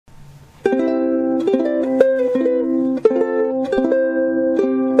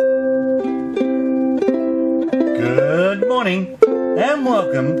morning and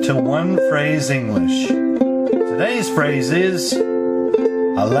welcome to One Phrase English. Today's phrase is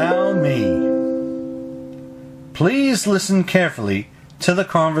allow me. Please listen carefully to the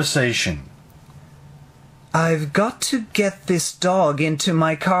conversation. I've got to get this dog into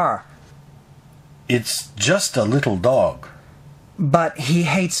my car. It's just a little dog. But he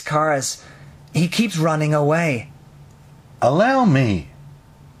hates cars. He keeps running away. Allow me.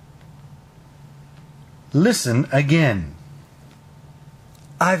 Listen again.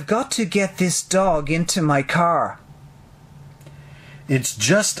 I've got to get this dog into my car. It's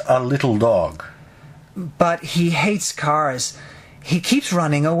just a little dog. But he hates cars. He keeps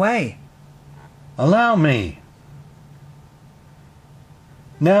running away. Allow me.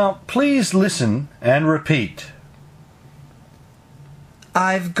 Now, please listen and repeat.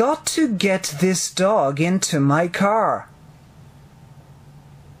 I've got to get this dog into my car.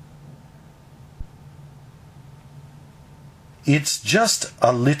 It's just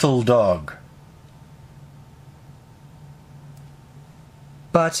a little dog.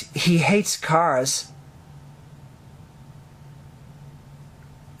 But he hates cars.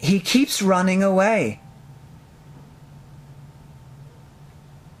 He keeps running away.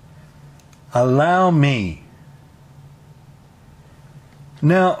 Allow me.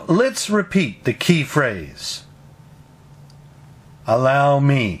 Now, let's repeat the key phrase. Allow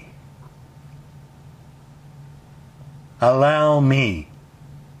me. Allow me.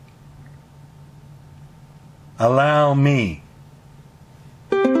 Allow me.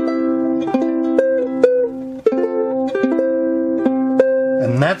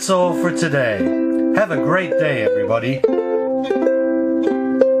 And that's all for today. Have a great day, everybody.